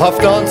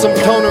 huffed on some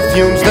toner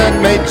fumes,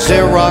 then made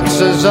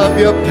Xeroxes of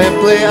your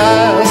pimply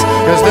ass.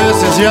 'Cause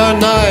this is your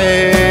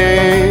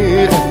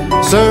night.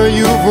 Sir,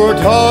 you've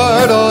worked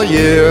hard all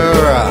year.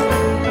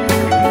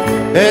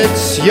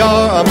 it's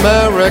your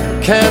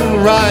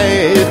American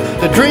right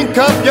to drink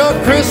up your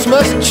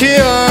Christmas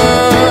cheer.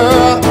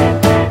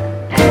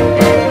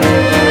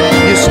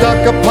 You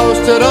stuck a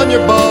post-it on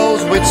your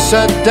balls which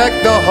said deck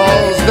the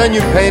halls. Then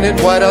you painted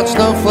whiteout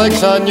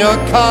snowflakes on your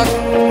cock.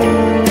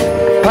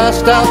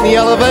 Passed out in the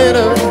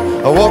elevator,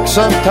 awoke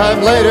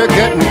sometime later,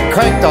 getting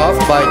cranked off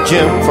by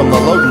Jim from the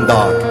loading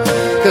dock.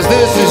 'Cause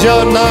this is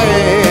your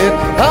night.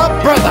 Ah,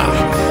 brother,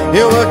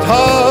 you worked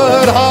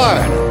hard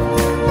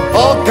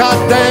all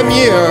goddamn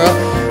year.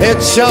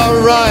 It's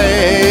your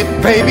right,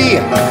 baby,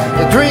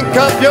 to drink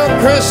up your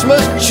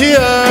Christmas cheer.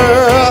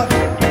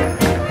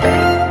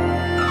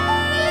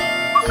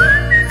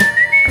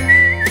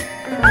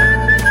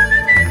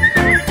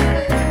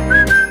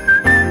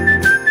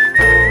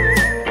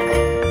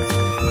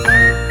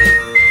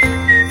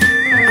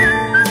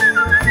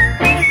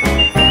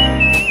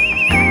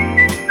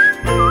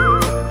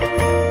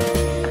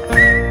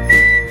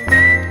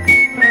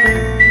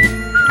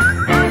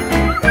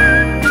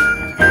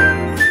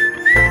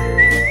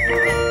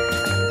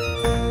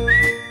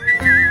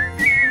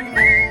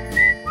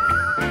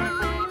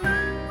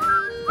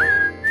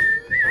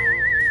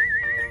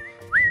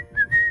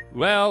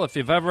 Well, if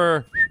you've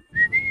ever,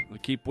 I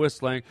keep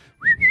whistling,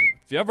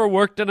 if you ever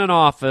worked in an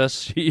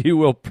office, you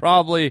will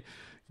probably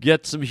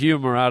get some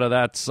humor out of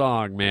that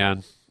song,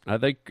 man. I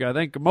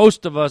think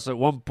most of us at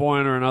one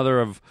point or another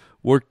have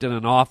worked in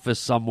an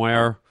office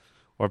somewhere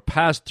or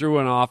passed through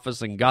an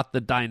office and got the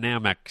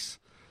dynamics.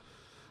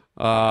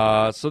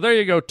 So there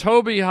you go,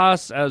 Toby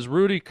Huss as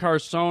Rudy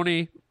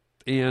Carsoni,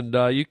 and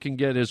you can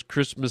get his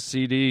Christmas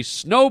CD,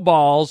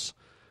 Snowballs,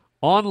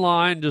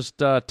 online. Just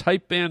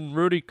type in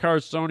Rudy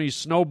Carsoni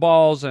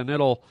Snowballs, and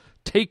it'll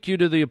take you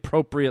to the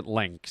appropriate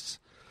links.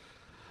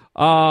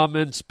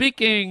 And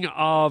speaking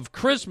of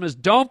Christmas,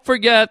 don't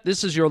forget,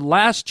 this is your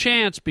last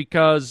chance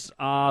because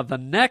the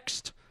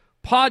next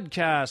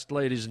podcast,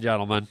 ladies and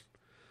gentlemen,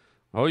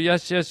 oh,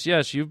 yes,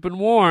 you've been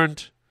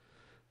warned.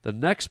 The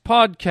next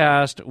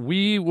podcast,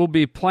 we will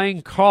be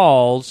playing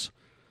calls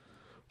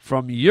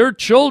from your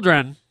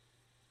children,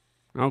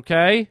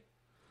 okay?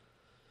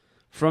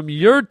 From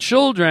your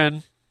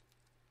children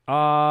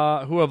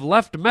who have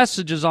left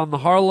messages on the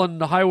Harlan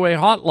Highway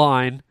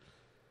hotline.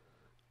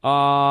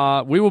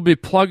 We will be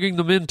plugging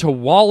them into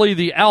Wally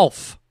the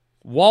Elf.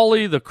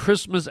 Wally the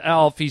Christmas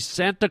Elf. He's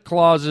Santa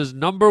Claus's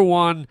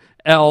 #1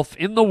 elf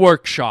in the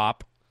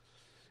workshop.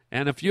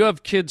 And if you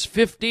have kids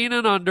 15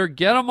 and under,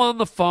 get them on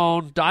the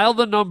phone. Dial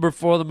the number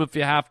for them if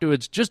you have to.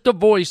 It's just a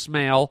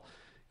voicemail.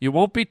 You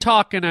won't be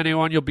talking to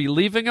anyone. You'll be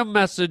leaving a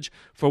message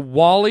for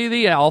Wally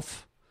the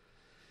Elf.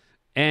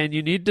 And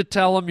you need to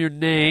tell them your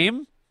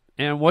name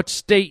and what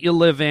state you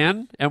live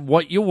in and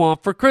what you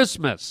want for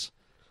Christmas.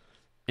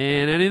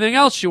 And anything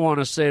else you want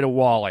to say to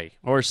Wally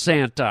or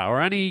Santa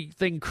or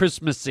anything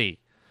Christmassy.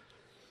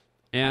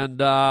 And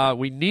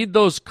we need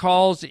those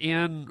calls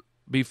in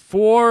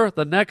before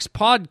the next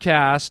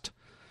podcast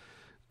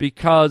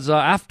because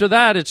after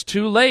that it's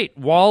too late.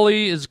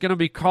 Wally is going to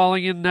be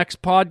calling in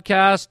next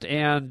podcast,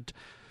 and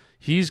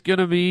he's going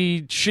to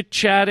be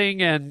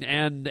chit-chatting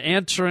and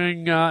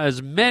answering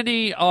as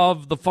many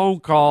of the phone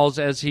calls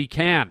as he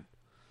can.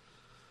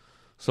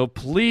 So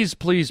please,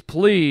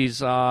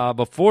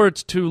 before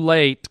it's too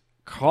late,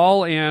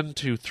 call in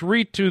to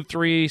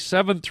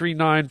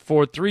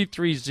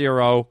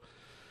 323-739-4330.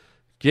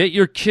 Get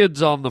your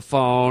kids on the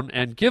phone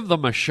and give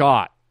them a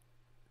shot.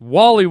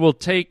 Wally will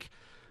take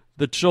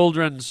the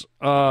children's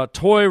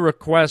toy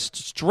request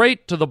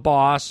straight to the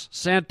boss,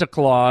 Santa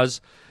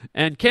Claus,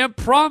 and can't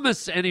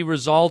promise any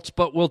results,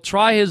 but will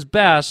try his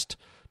best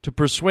to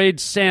persuade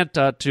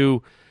Santa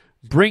to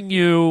bring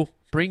you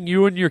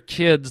and your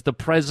kids the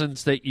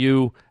presents that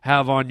you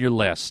have on your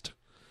list.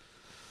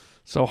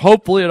 So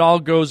hopefully it all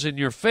goes in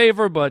your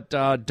favor, but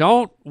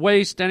don't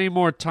waste any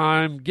more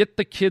time. Get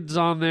the kids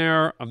on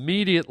there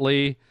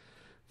immediately,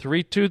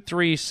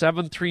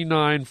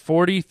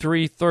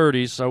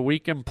 323-739-4330, so we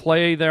can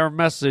play their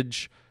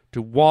message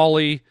to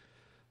Wally,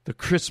 the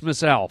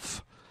Christmas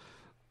elf.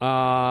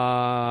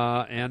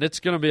 And it's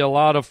going to be a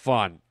lot of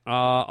fun.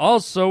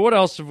 Also, what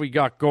else have we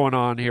got going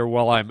on here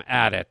while I'm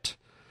at it?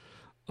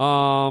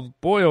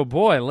 Boy, oh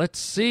boy, let's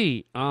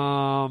see.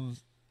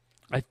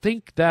 I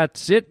think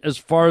that's it as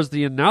far as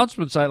the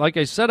announcements. Like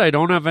I said, I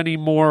don't have any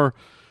more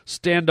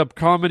stand-up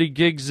comedy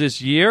gigs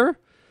this year,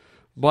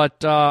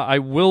 but I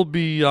will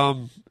be,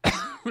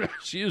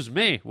 excuse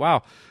me,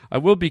 wow. I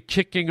will be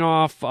kicking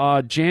off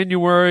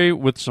January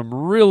with some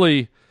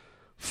really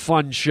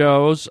fun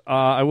shows.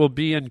 I will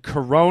be in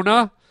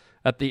Corona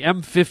at the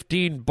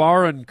M15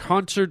 Bar and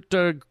Concert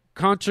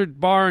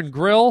Bar and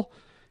Grill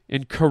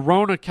in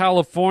Corona,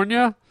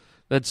 California.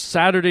 That's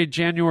Saturday,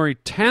 January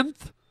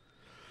 10th.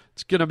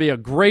 It's going to be a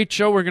great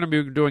show. We're going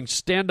to be doing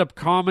stand-up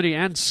comedy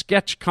and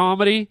sketch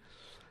comedy.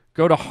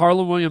 Go to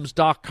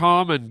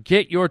harlanwilliams.com and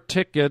get your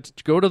tickets.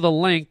 Go to the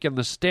link in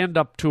the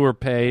stand-up tour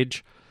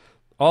page.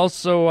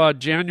 Also,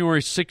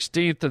 January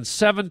 16th and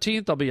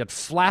 17th, I'll be at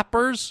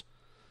Flappers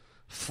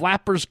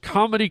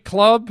Comedy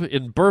Club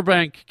in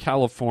Burbank,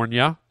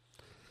 California.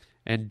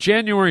 And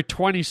January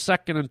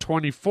 22nd and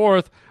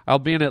 24th, I'll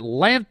be in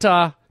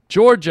Atlanta,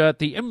 Georgia at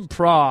the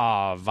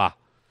Improv,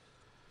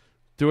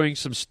 doing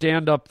some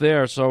stand-up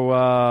there.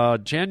 So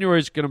January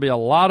is going to be a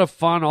lot of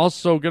fun.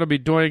 Also going to be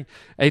doing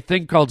a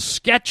thing called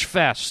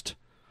Sketchfest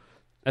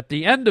at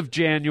the end of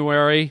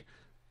January.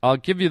 I'll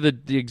give you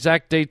the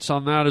exact dates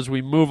on that as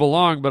we move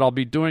along, but I'll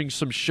be doing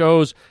some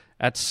shows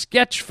at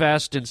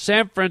Sketchfest in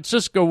San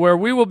Francisco where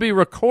we will be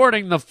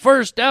recording the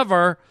first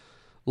ever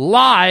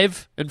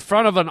live in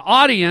front of an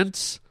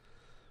audience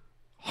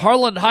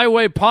Harland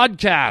Highway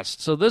podcast.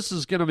 So this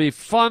is going to be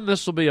fun.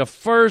 This will be a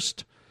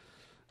first,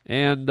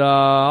 and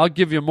I'll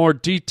give you more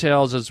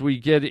details as we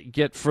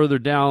get further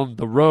down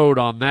the road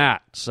on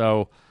that.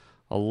 So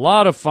a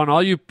lot of fun.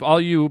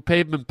 All you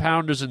pavement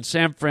pounders in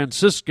San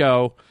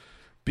Francisco,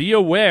 be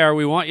aware.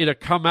 We want you to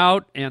come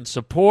out and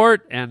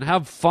support and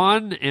have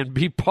fun and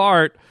be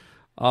part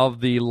of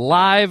the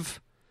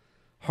live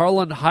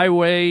Harland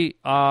Highway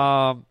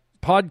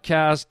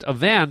podcast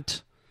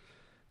event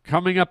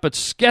coming up at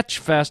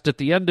Sketchfest at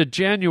the end of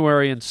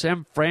January in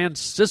San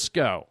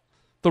Francisco.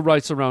 The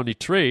rice-a-roni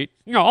treat.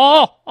 And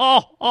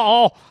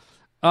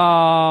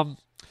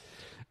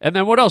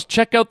then what else?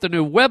 Check out the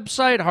new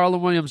website.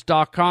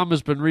 HarlanWilliams.com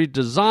has been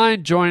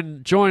redesigned.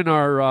 Join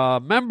our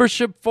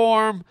membership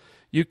form.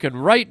 You can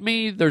write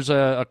me. There's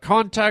a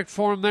contact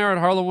form there at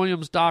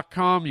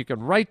HarlanWilliams.com. You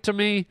can write to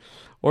me.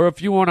 Or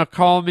if you want to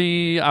call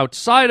me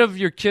outside of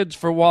your Kids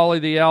for Wally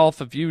the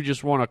Elf, if you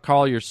just want to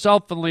call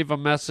yourself and leave a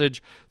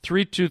message,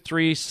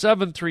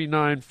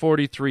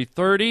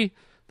 323-739-4330.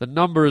 The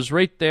number is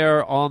right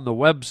there on the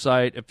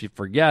website if you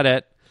forget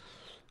it.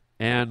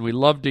 And we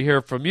love to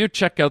hear from you.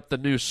 Check out the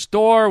new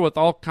store with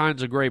all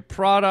kinds of great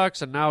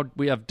products. And now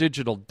we have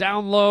digital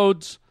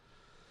downloads.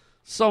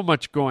 So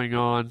much going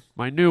on.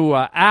 My new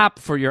app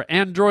for your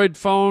Android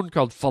phone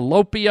called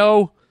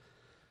Fallopio.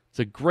 It's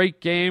a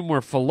great game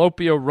where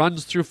Fallopio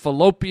runs through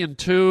fallopian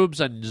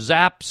tubes and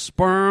zaps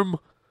sperm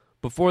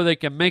before they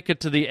can make it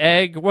to the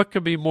egg. What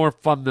could be more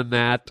fun than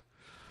that?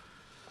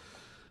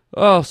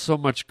 Oh, so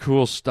much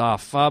cool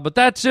stuff. But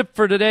that's it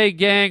for today,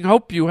 gang.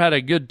 Hope you had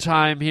a good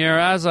time here.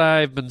 As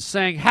I've been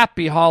saying,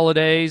 happy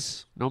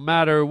holidays. No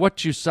matter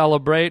what you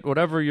celebrate,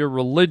 whatever your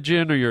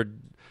religion or your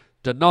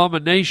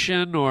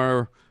denomination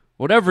or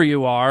whatever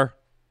you are,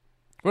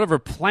 whatever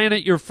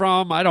planet you're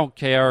from, I don't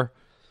care.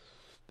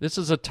 This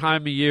is a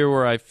time of year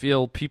where I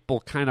feel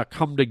people kind of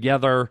come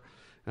together,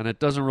 and it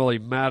doesn't really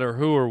matter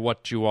who or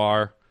what you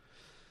are.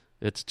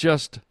 It's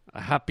just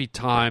a happy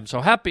time.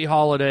 So happy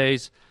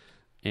holidays,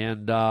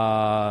 and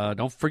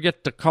don't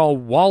forget to call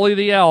Wally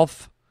the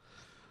Elf,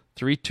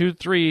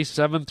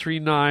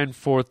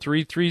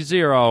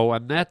 323-739-4330,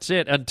 and that's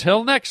it.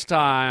 Until next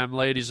time,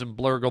 ladies and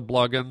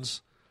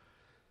blurgle-bluggins,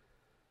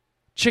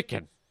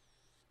 chicken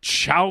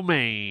chow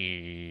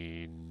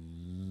mein,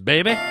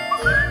 baby.